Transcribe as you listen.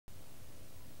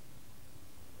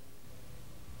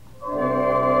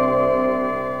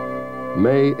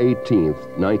May 18th,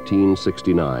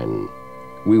 1969.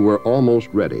 We were almost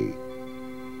ready.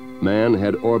 Man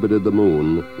had orbited the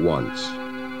moon once.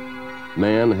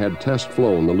 Man had test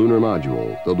flown the lunar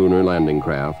module, the lunar landing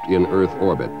craft, in Earth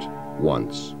orbit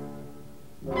once.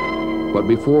 But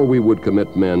before we would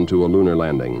commit men to a lunar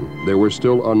landing, there were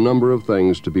still a number of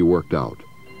things to be worked out.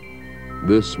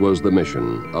 This was the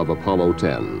mission of Apollo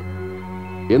 10.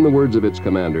 In the words of its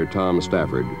commander, Tom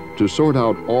Stafford, to sort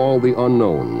out all the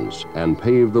unknowns and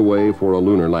pave the way for a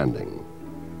lunar landing.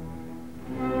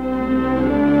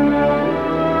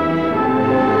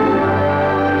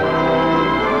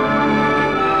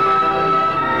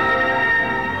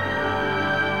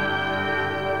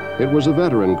 It was a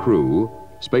veteran crew.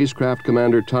 Spacecraft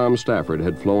Commander Tom Stafford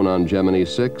had flown on Gemini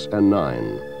 6 and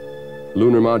 9.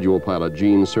 Lunar Module pilot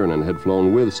Gene Cernan had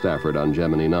flown with Stafford on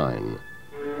Gemini 9.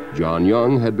 John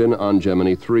Young had been on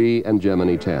Gemini 3 and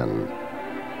Gemini 10.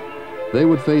 They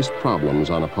would face problems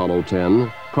on Apollo 10,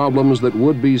 problems that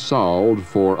would be solved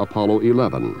for Apollo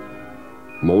 11.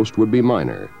 Most would be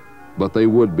minor, but they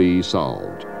would be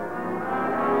solved.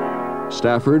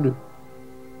 Stafford,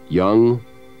 Young,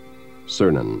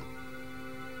 Cernan.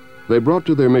 They brought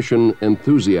to their mission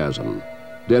enthusiasm,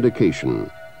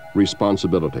 dedication,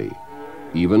 responsibility,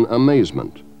 even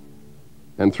amazement.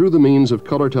 And through the means of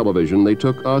color television, they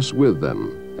took us with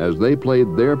them as they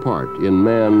played their part in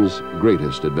man's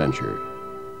greatest adventure.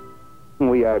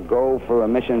 We are go for a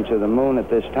mission to the moon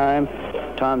at this time.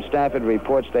 Tom Stafford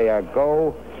reports they are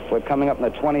go. We're coming up in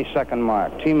the 20-second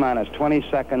mark. T-minus 20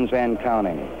 seconds and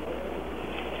counting.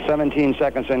 17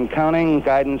 seconds and counting.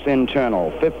 Guidance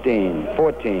internal. 15,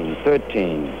 14,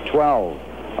 13, 12,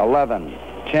 11,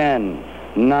 10,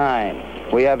 9.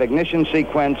 We have ignition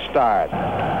sequence start.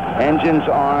 Engines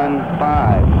on.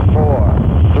 5,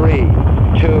 4, 3,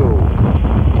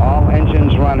 2. All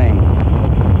engines running.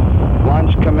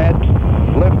 Launch commit.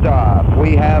 Liftoff.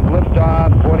 We have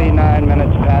liftoff 49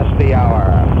 minutes past the hour.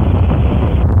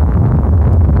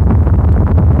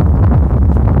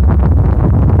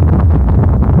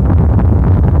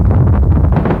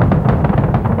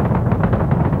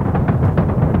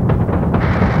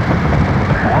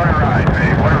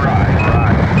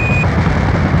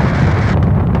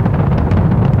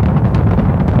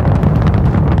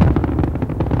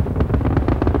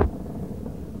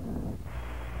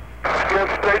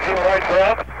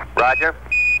 Roger.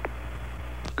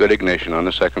 Good ignition on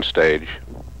the second stage.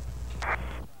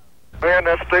 Man,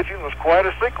 that staging was quite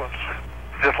a sequence.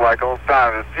 Just like old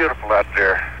times. It's beautiful out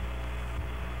there.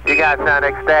 You guys sound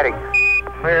ecstatic.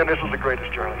 Man, this is the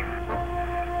greatest, Charlie.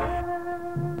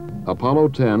 Apollo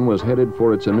 10 was headed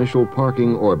for its initial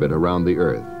parking orbit around the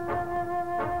Earth.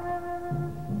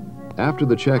 After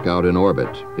the checkout in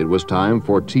orbit, it was time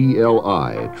for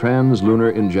TLI,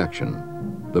 Translunar Injection,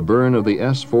 the burn of the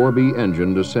S-4B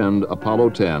engine to send Apollo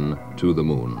 10 to the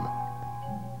moon.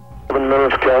 7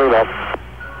 minutes counting up.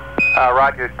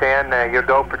 Roger 10, you're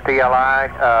go for TLI.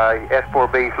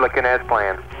 S-4B's looking as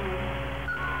planned.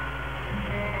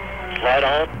 Right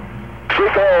on.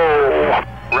 Seco.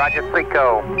 Roger,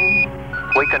 Seco.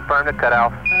 We confirm the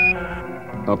cutoff.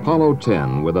 Apollo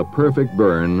 10, with a perfect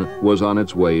burn, was on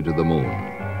its way to the moon.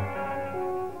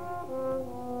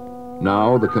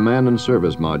 Now, the command and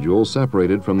service module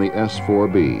separated from the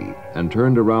S-4B and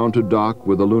turned around to dock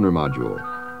with the lunar module.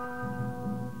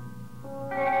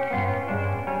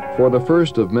 For the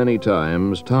first of many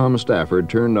times, Tom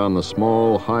Stafford turned on the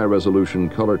small, high-resolution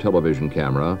color television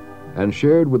camera and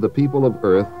shared with the people of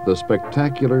Earth the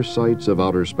spectacular sights of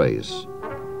outer space.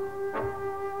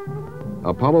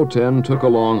 Apollo 10 took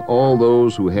along all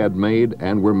those who had made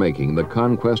and were making the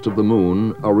conquest of the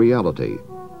moon a reality.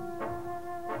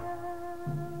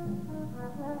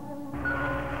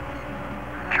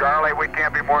 Charlie, we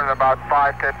can't be more than about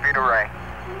 5-10 feet away.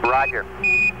 Roger.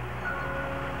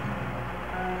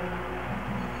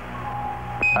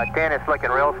 10, it's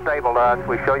looking real stable to us.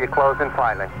 We show you closing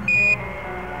slightly.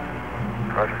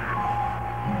 Roger.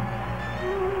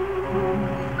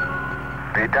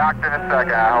 Be docked in a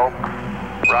second, I hope.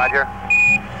 Roger.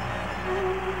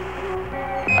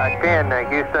 10,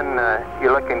 Houston,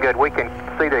 you're looking good. We can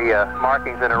see the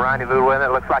markings in the rendezvous with it.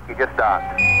 It looks like you just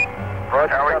docked.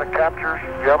 Roger, we got a capture.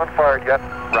 You haven't fired yet.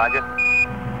 Roger.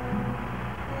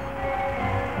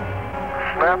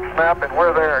 Snap, snap, and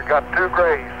we're there. Got 2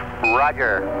 grays.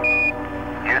 Roger.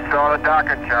 You saw the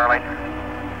docket, Charlie.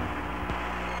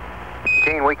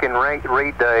 Gene, we can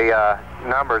read the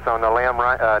numbers on the LEM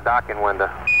docking window.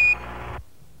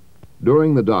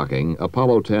 During the docking,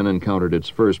 Apollo 10 encountered its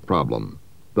first problem.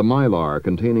 The mylar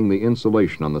containing the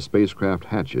insulation on the spacecraft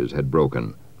hatches had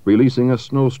broken, releasing a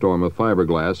snowstorm of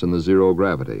fiberglass in the zero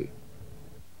gravity.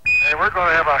 And we're going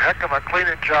to have a heck of a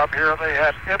cleaning job here. They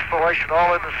had insulation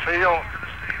all in the seal,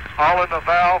 all in the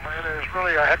valve, and it is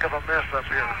really a heck of a mess up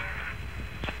here.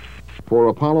 For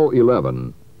Apollo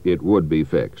 11, it would be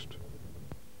fixed.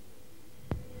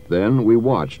 Then we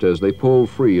watched as they pulled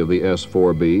free of the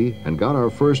S-4B and got our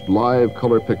first live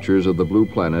color pictures of the blue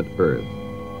planet Earth.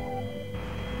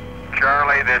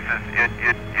 Charlie, this is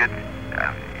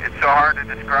it's so hard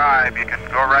to describe. You can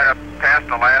go right up past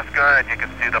Alaska and you can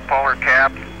see the polar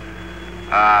caps.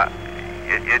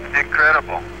 It's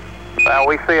incredible. Well,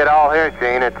 we see it all here,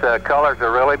 Gene. Its colors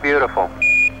are really beautiful.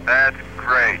 That's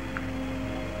great.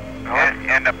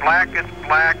 And the blackest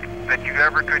black that you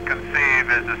ever could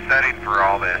conceive is the setting for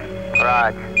all this.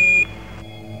 Right.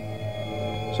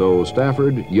 So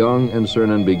Stafford, Young, and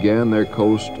Cernan began their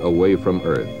coast away from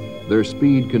Earth, their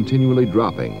speed continually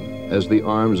dropping as the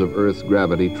arms of Earth's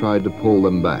gravity tried to pull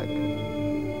them back.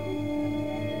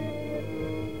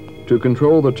 To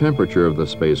control the temperature of the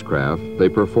spacecraft, they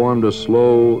performed a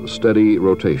slow, steady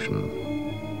rotation.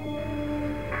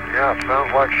 Yeah, it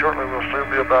sounds like shortly we'll soon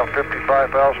be about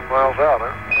 55,000 miles out,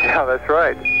 huh? Yeah, that's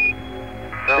right.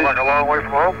 Sounds like a long way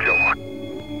from home,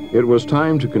 Joe. It was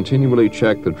time to continually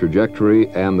check the trajectory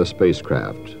and the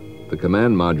spacecraft. The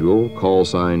command module, call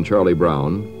sign Charlie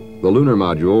Brown, the lunar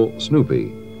module,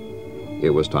 Snoopy. It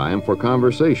was time for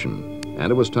conversation,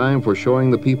 and it was time for showing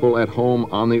the people at home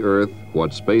on the Earth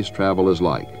what space travel is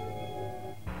like.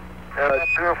 And up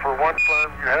here, for one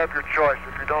time, you have your choice.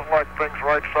 If you don't like things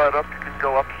right side up, you can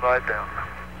go upside down.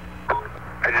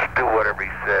 I just do whatever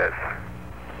he says.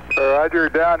 Roger,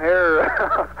 down here.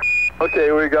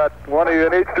 Okay, we got one of you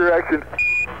in each direction.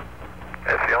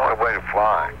 That's the only way to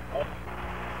fly.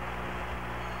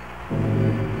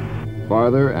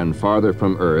 Farther and farther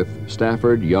from Earth,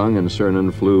 Stafford, Young, and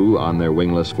Cernan flew on their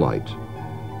wingless flight.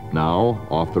 Now,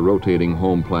 off the rotating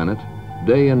home planet,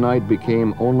 day and night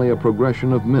became only a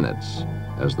progression of minutes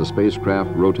as the spacecraft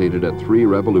rotated at 3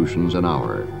 revolutions an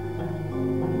hour.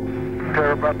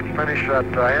 We're about to finish that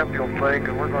ambule thing,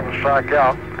 and we're going to psych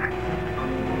out.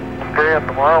 Okay, and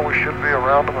tomorrow we should be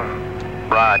around the moon.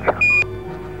 Roger.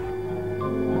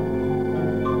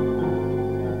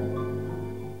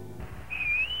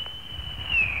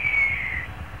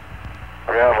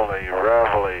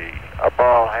 Reveille, up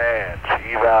all hands,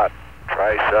 heave out,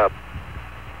 trice up,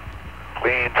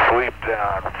 clean sweep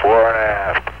down, fore and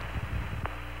aft.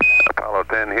 Apollo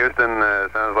 10, Houston,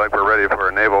 sounds like we're ready for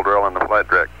a naval drill on the flight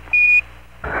deck.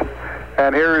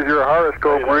 And here is your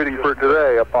horoscope reading for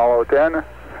today, Apollo 10.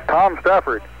 Tom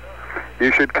Stafford,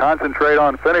 you should concentrate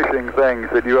on finishing things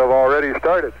that you have already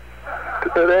started.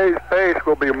 Today's pace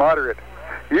will be moderate.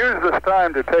 Use this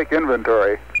time to take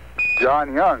inventory.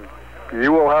 John Young,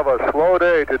 you will have a slow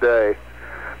day today.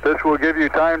 This will give you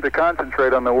time to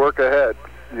concentrate on the work ahead.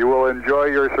 You will enjoy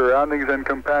your surroundings and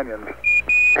companions.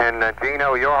 And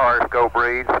Gino, your horoscope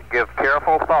reads, give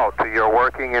careful thought to your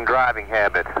working and driving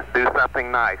habits. Do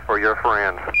something nice for your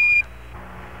friends.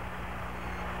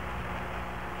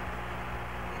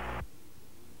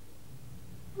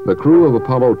 The crew of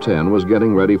Apollo 10 was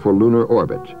getting ready for lunar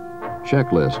orbit.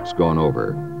 Checklists gone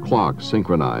over, clocks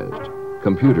synchronized,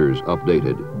 computers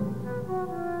updated.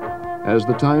 As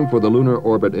the time for the lunar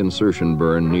orbit insertion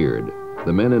burn neared,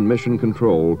 the men in mission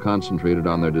control concentrated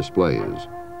on their displays.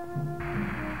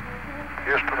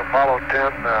 Houston, Apollo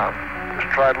 10,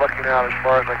 just tried looking out as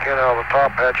far as I can out of the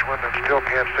top hatch window and still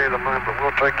can't see the moon, but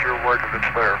we'll take your word that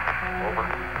it's there. Over.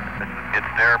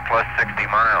 It's there plus 60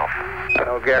 miles.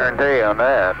 No guarantee on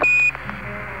that.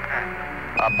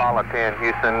 Apollo 10,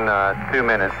 Houston, 2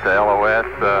 minutes to LOS.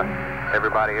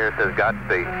 Everybody here says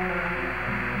Godspeed.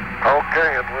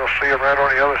 Okay, and we'll see you right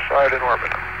on the other side in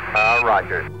orbit.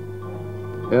 Roger.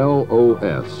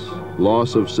 LOS,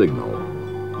 loss of signal.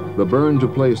 The burn to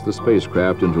place the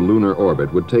spacecraft into lunar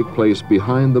orbit would take place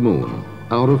behind the moon,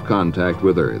 out of contact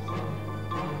with Earth.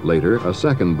 Later, a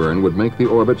second burn would make the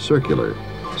orbit circular,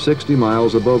 60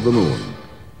 miles above the moon.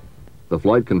 The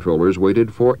flight controllers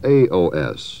waited for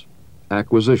AOS,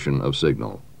 acquisition of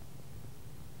signal.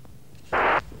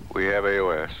 We have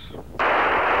AOS.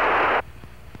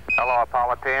 Hello,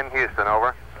 Apollo 10, Houston,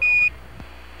 over.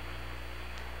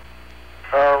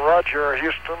 Roger,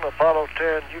 Houston, Apollo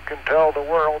 10, you can tell the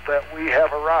world that we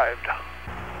have arrived.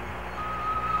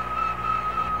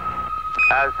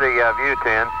 How's the view,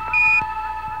 10?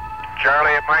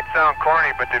 Charlie, it might sound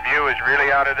corny, but the view is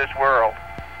really out of this world.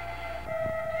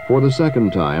 For the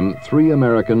second time, 3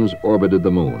 Americans orbited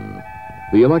the moon.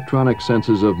 The electronic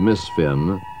senses of Miss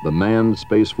Finn, the manned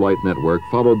spaceflight network,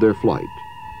 followed their flight,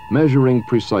 measuring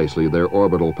precisely their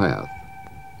orbital path.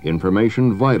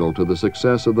 Information vital to the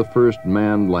success of the first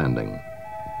manned landing.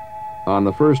 On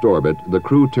the first orbit, the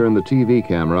crew turned the TV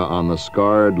camera on the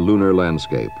scarred lunar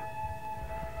landscape.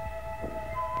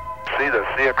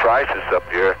 See a crisis up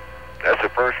here. That's the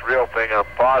first real thing I'm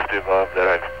positive of that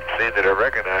I've seen that I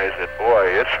recognize, and boy,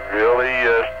 it's really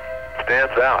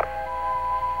stands out.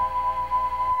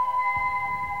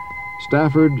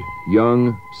 Stafford,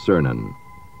 Young, Cernan,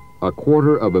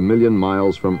 250,000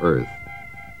 miles from Earth,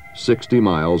 60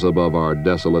 miles above our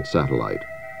desolate satellite.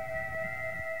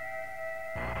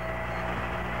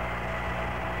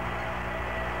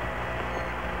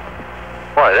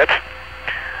 Boy,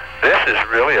 this is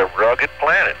really a rugged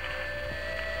planet.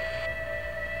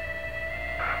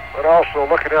 But also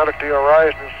looking out at the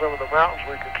horizon and some of the mountains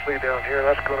we can see down here,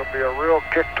 that's going to be a real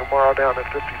kick tomorrow down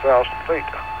at 50,000 feet.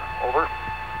 Over.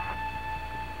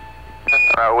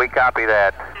 We copy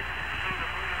that.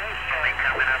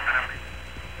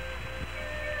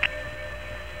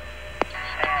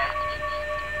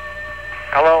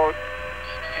 Hello,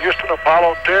 Houston,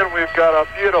 Apollo 10. We've got a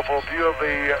beautiful view of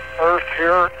the Earth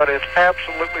here, but it's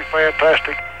absolutely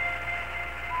fantastic.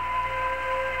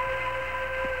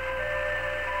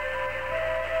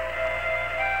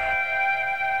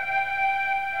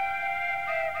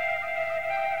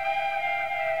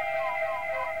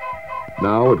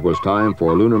 Now it was time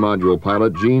for Lunar Module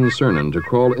pilot Gene Cernan to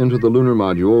crawl into the lunar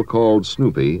module called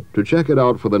Snoopy to check it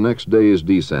out for the next day's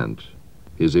descent.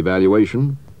 His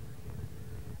evaluation?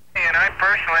 And I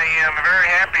personally am very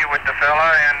happy with the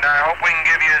fella, and I hope we can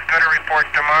give you as good a report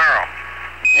tomorrow.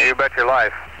 You bet your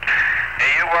life.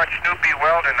 Hey, you watch Snoopy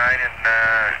well tonight,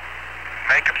 and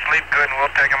make him sleep good, and we'll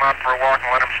take him out for a walk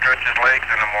and let him stretch his legs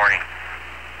in the morning.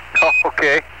 Oh,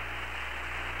 okay.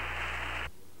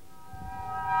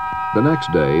 The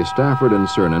next day, Stafford and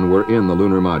Cernan were in the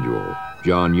lunar module,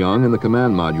 John Young in the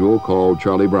command module called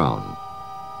Charlie Brown.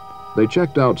 They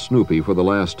checked out Snoopy for the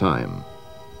last time.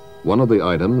 One of the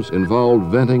items involved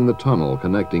venting the tunnel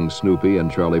connecting Snoopy and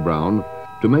Charlie Brown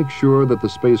to make sure that the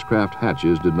spacecraft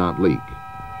hatches did not leak.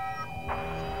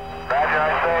 Roger,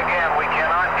 I say again, we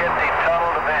cannot get the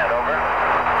tunnel to vent,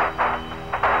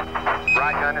 over.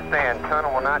 Roger, understand,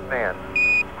 tunnel will not vent.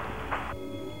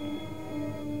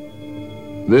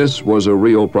 This was a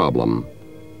real problem.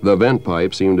 The vent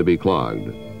pipe seemed to be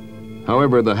clogged.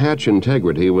 However, the hatch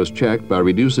integrity was checked by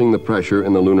reducing the pressure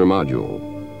in the lunar module.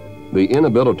 The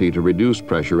inability to reduce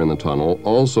pressure in the tunnel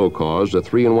also caused a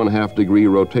 3 1/2 degree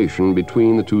rotation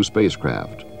between the two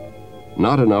spacecraft.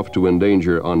 Not enough to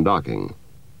endanger undocking,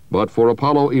 but for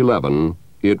Apollo 11,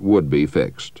 it would be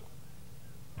fixed.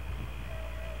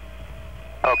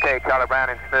 Okay, Charlie Brown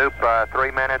and Snoop,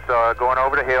 3 minutes going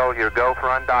over the hill. You'll go for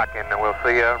undocking, and we'll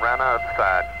see you around the other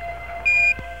side.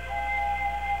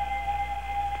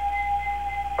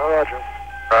 Roger.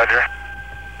 Roger.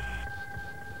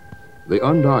 The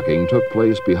undocking took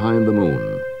place behind the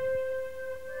moon.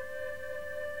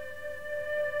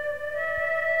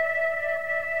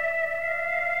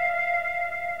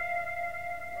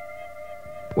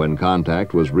 When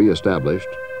contact was re-established,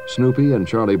 Snoopy and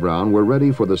Charlie Brown were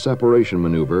ready for the separation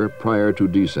maneuver prior to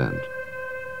descent.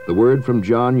 The word from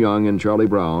John Young and Charlie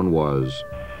Brown was,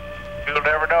 You'll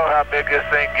never know how big this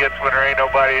thing gets when there ain't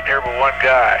nobody in here but one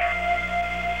guy.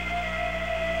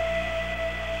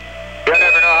 You'll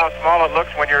never know how small it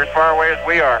looks when you're as far away as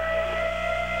we are.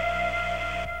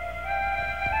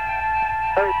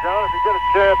 Hey, John, if you get a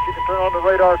chance, you can turn on the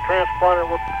radar transponder and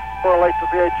we'll correlate the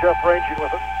VHF ranging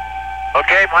with it.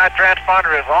 Okay, my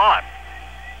transponder is on.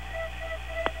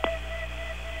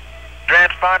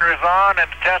 Transponder is on and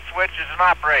the test switch is in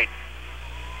operate.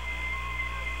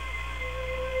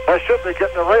 I should be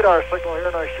getting a radar signal here,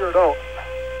 and I sure don't.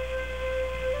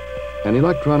 an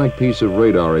electronic piece of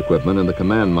radar equipment in the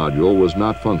command module was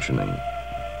not functioning.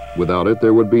 Without it,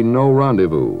 there would be no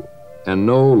rendezvous and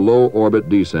no low-orbit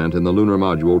descent in the lunar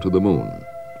module to the moon.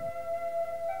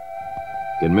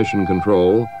 In mission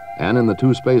control and in the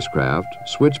two spacecraft,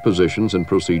 switch positions and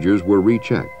procedures were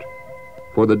rechecked.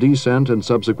 For the descent and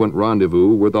subsequent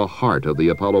rendezvous were the heart of the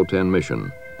Apollo 10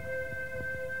 mission.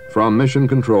 From mission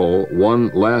control, one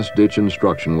last-ditch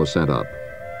instruction was sent up.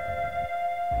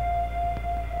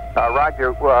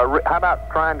 Roger, how about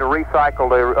trying to recycle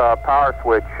the power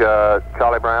switch,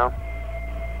 Charlie Brown?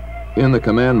 In the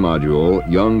command module,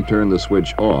 Young turned the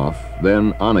switch off,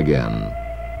 then on again.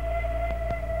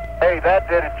 Hey, that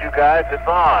did it, you guys. It's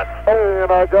on. Hey,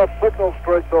 and I got signal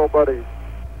straight though, buddy.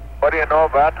 What do you know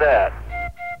about that?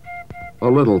 A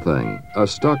little thing, a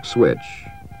stuck switch,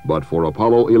 but for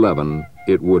Apollo 11,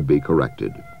 it would be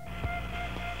corrected.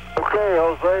 Okay,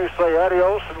 Jose, say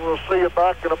adios, and we'll see you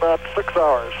back in about 6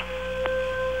 hours.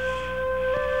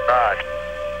 Right.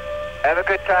 Have a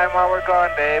good time while we're gone,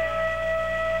 babe.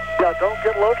 Yeah, don't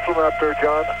get lonesome out there,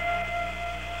 John.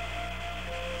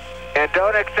 And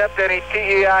don't accept any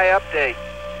TEI update.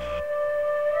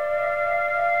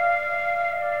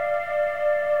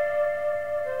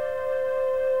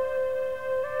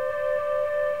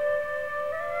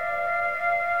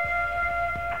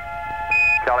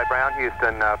 Charlie Brown,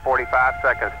 Houston, 45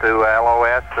 seconds to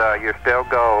LOS. You're still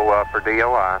go for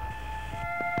DOI.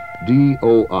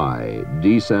 DOI,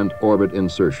 Descent Orbit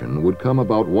Insertion, would come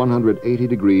about 180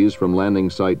 degrees from landing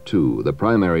site 2, the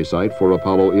primary site for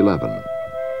Apollo 11.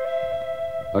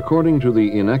 According to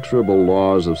the inexorable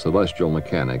laws of celestial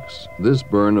mechanics, this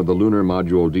burn of the lunar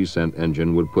module descent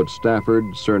engine would put Stafford,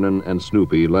 Cernan, and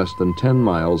Snoopy less than 10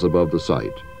 miles above the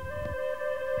site.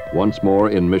 Once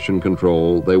more in mission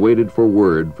control, they waited for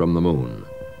word from the moon.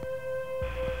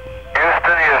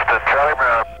 Houston, Charlie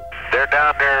Brown. They're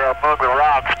down there among the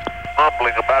rocks,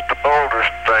 mumbling about the boulders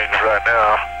and things right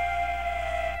now.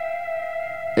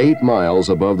 8 miles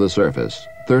above the surface,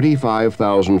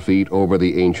 35,000 feet over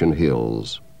the ancient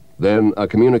hills. Then a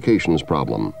communications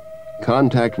problem.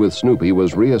 Contact with Snoopy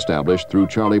was reestablished through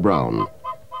Charlie Brown.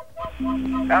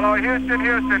 Hello,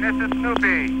 Houston, this is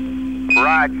Snoopy.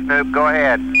 Right, Snoop, go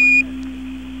ahead.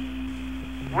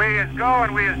 We is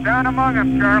going, we is down among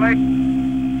them, Charlie.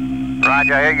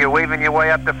 Roger, I hear you weaving your way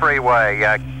up the freeway.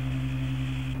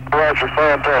 Roger,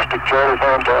 fantastic, Charlie,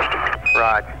 fantastic.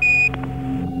 Roger.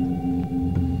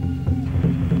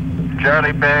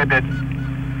 Charlie, babe, it's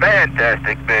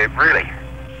fantastic, babe, really.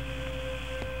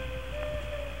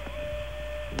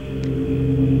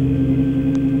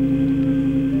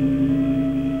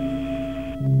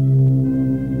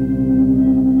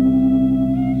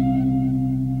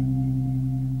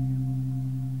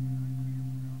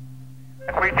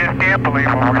 We just can't believe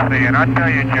what we're seeing. I tell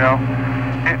you, Joe,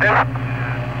 this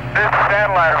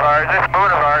satellite of ours, this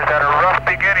moon of ours, had a rough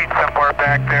beginning somewhere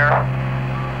back there.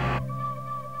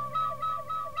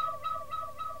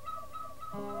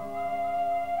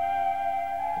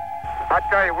 I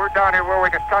tell you, we're down here where we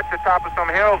can touch the top of some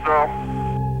hills, though.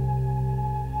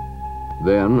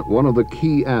 Then, one of the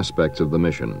key aspects of the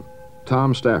mission.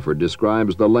 Tom Stafford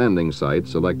describes the landing site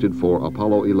selected for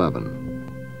Apollo 11.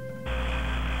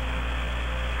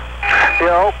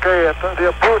 Yeah, okay, the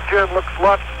approach in looks a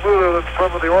lot smoother than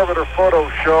some of the orbiter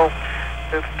photos show.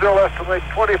 It still estimate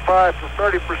 25 to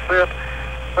 30%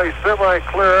 a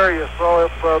semi-clear area, so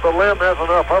if the LEM has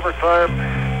enough hover time,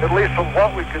 at least from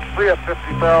what we can see at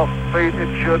 50,000 feet,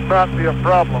 it should not be a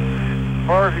problem.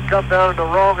 Or if you come down in the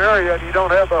wrong area and you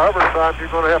don't have the hover time, you're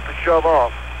going to have to shove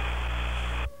off.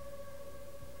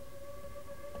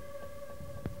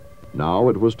 Now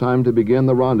it was time to begin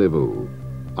the rendezvous.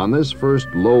 On this first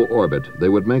low orbit, they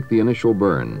would make the initial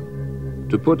burn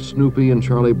to put Snoopy and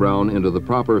Charlie Brown into the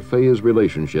proper phase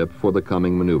relationship for the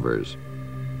coming maneuvers.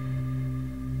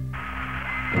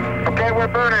 Okay, we're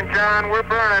burning, John, we're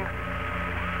burning.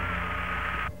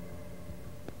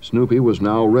 Snoopy was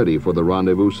now ready for the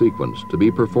rendezvous sequence to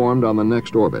be performed on the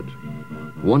next orbit.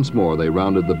 Once more, they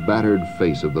rounded the battered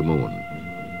face of the moon.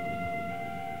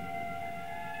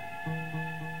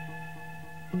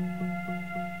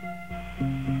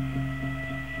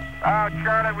 Oh,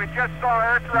 Charlie, we just saw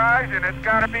Earthrise, and it's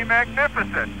got to be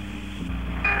magnificent.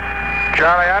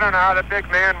 Charlie, I don't know how the big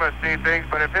man must see things,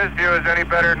 but if his view is any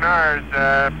better than ours,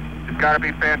 it's got to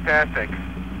be fantastic.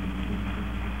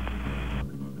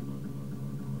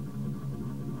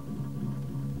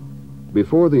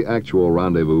 Before the actual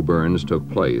rendezvous burns took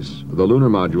place, the lunar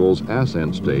module's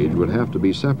ascent stage would have to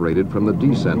be separated from the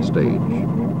descent stage.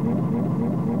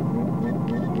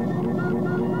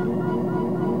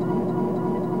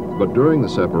 But during the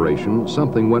separation,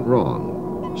 something went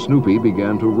wrong. Snoopy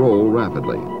began to roll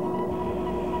rapidly.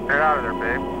 Get out of there,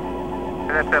 babe.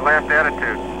 That's that last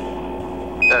attitude.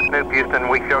 Snoop, Houston,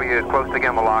 we show you close to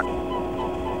gimbal lock.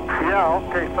 Yeah,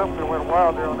 okay, something went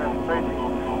wild there on that staging.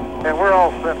 And we're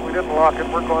all set. We didn't lock it.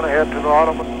 We're going to head to the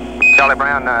Ottoman. Charlie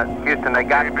Brown, Houston, they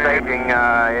got staging.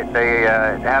 They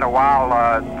had a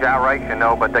wild gyration,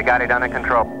 though, but they got it under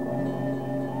control.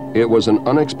 It was an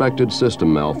unexpected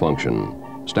system malfunction.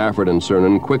 Stafford and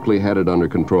Cernan quickly had it under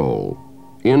control.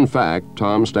 In fact,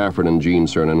 Tom Stafford and Gene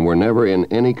Cernan were never in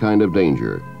any kind of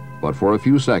danger, but for a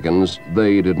few seconds,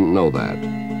 they didn't know that.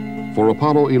 For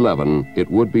Apollo 11, it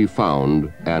would be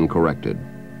found and corrected.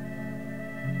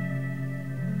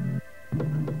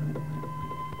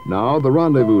 Now, the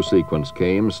rendezvous sequence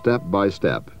came step by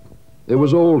step. It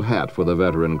was old hat for the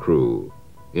veteran crew.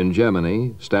 In Gemini,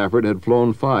 Stafford had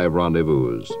flown 5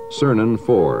 rendezvous, Cernan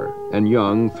 4, and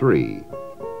Young 3.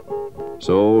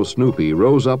 So Snoopy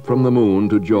rose up from the moon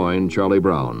to join Charlie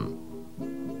Brown.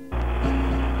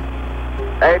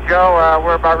 Hey, Joe,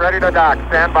 we're about ready to dock.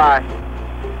 Stand by.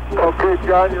 Okay,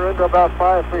 John, you're into about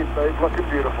 5 feet, babe. Looking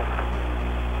beautiful.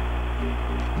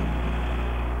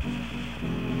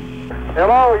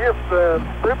 Hello, Houston.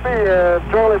 Snoopy and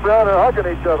Charlie Brown are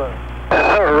hugging each other.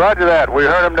 Roger that. We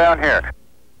heard him down here.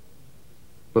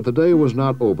 But the day was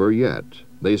not over yet.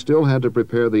 They still had to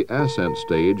prepare the ascent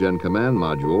stage and command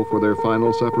module for their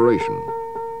final separation.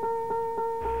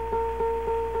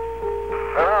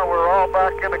 We're all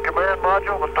back in the command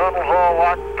module. The tunnel's all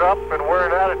locked up, and we're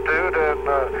in attitude and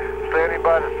standing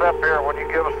by to SEP here when you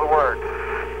give us the word.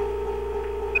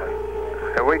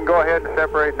 And we can go ahead and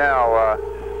separate now,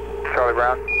 Charlie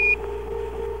Brown.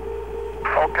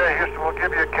 Okay, Houston, we'll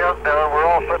give you a countdown. We're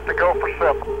all set to go for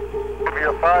SEP. Give you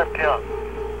a 5 count.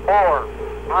 4,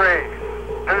 3,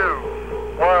 2,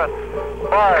 1,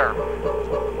 fire.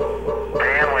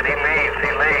 Dan, when he leaves,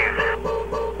 he leaves.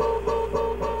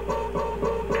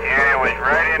 Yeah, it was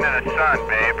right into the sun,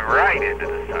 babe. Right into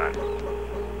the sun.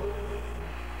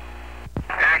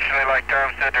 Actually, like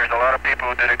Tom said, there's a lot of people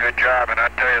who did a good job, and I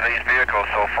tell you, these vehicles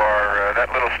so far,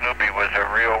 that little Snoopy was a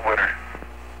real winner.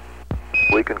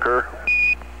 We concur.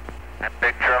 And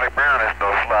Big Charlie Brown is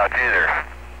no slouch either.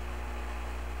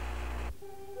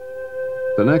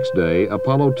 The next day,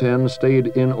 Apollo 10 stayed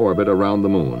in orbit around the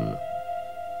moon.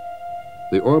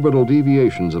 The orbital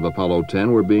deviations of Apollo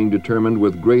 10 were being determined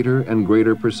with greater and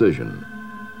greater precision.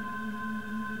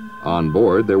 On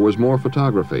board, there was more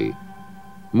photography,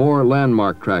 more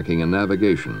landmark tracking and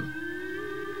navigation.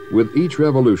 With each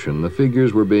revolution, the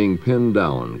figures were being pinned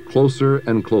down closer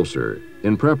and closer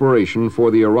in preparation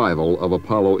for the arrival of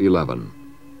Apollo 11.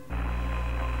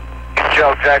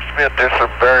 Joe, Jack Smith, there's some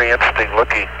very interesting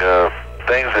looking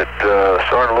things that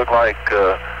sort of look like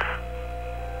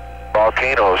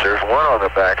volcanoes. There's one on the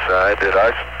backside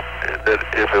that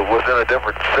if it was in a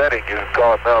different setting, you could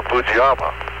call it Mount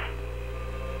Fujiyama.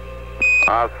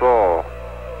 I saw.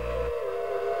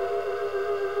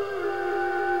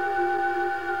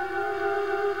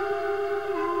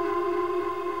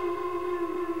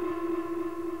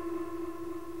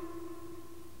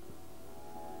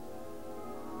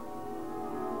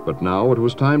 But now it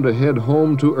was time to head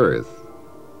home to Earth.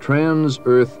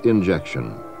 Trans-Earth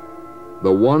injection.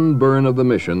 The one burn of the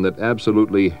mission that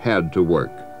absolutely had to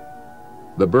work.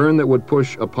 The burn that would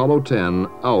push Apollo 10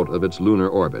 out of its lunar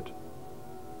orbit.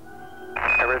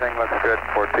 Everything looks good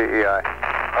for TEI.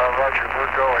 Roger,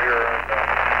 we're go here, and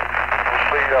we'll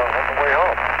see you on the way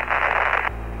home.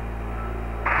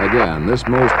 Again, this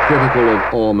most critical of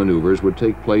all maneuvers would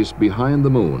take place behind the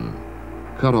moon,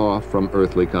 cut off from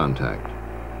earthly contact.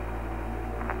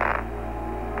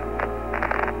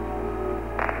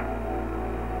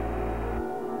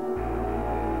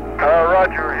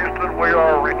 Roger, Houston, we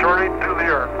are returning to the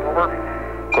Earth. Over.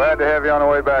 Glad to have you on the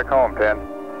way back home, 10.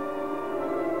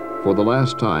 For the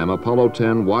last time, Apollo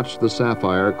 10 watched the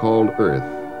sapphire called Earth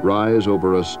rise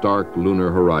over a stark lunar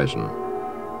horizon.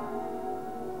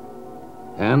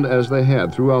 And as they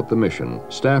had throughout the mission,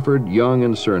 Stafford, Young,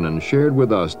 and Cernan shared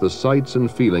with us the sights and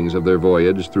feelings of their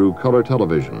voyage through color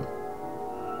television.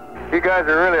 You guys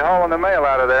are really hauling the mail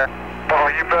out of there. Oh,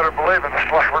 you better believe it.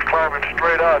 It's like we're climbing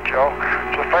straight out, Joe.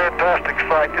 It's a fantastic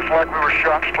sight, just like we were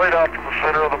shot straight out from the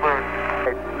center of the moon.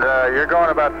 You're going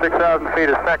about 6,000 feet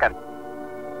a second.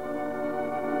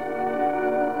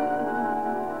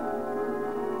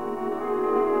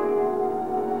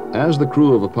 As the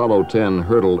crew of Apollo 10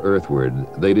 hurtled earthward,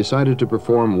 they decided to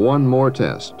perform one more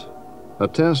test. A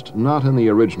test not in the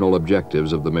original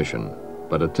objectives of the mission,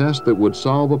 but a test that would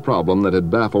solve a problem that had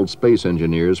baffled space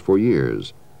engineers for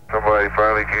years. Somebody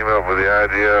finally came up with the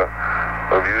idea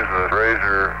of using a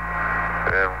razor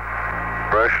and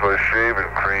brushless shaving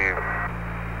cream.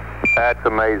 That's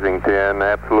amazing, 10.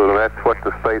 Absolutely. That's what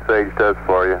the space age does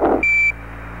for you.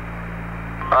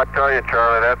 I'll tell you,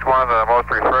 Charlie, that's one of the most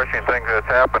refreshing things that's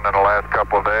happened in the last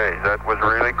couple of days. That was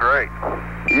really great.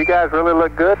 You guys really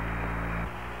look good.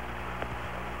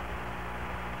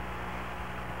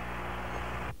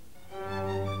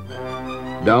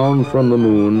 Down from the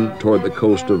moon toward the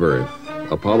coast of Earth,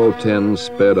 Apollo 10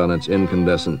 sped on its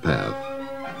incandescent path,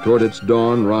 toward its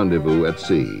dawn rendezvous at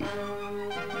sea.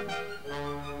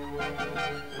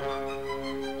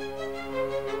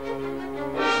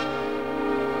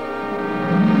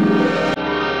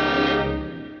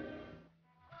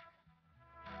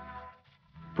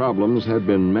 Problems had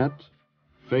been met,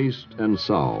 faced, and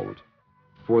solved,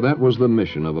 for that was the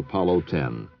mission of Apollo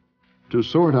 10. To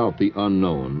sort out the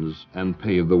unknowns and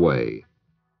pave the way.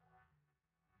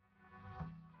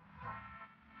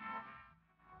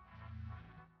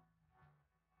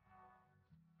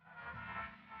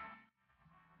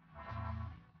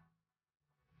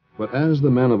 But as the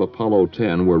men of Apollo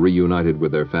 10 were reunited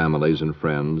with their families and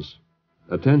friends,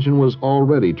 attention was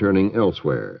already turning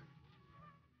elsewhere.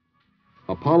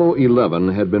 Apollo 11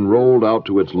 had been rolled out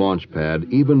to its launch pad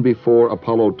even before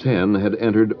Apollo 10 had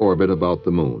entered orbit about the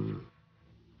moon.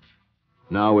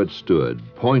 Now it stood,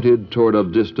 pointed toward a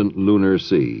distant lunar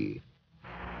sea.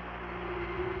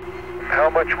 How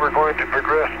much we're going to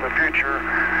progress in the future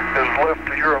is left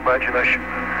to your imagination.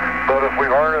 But if we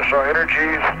harness our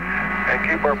energies and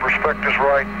keep our perspectives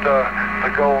right, the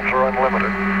goals are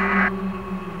unlimited.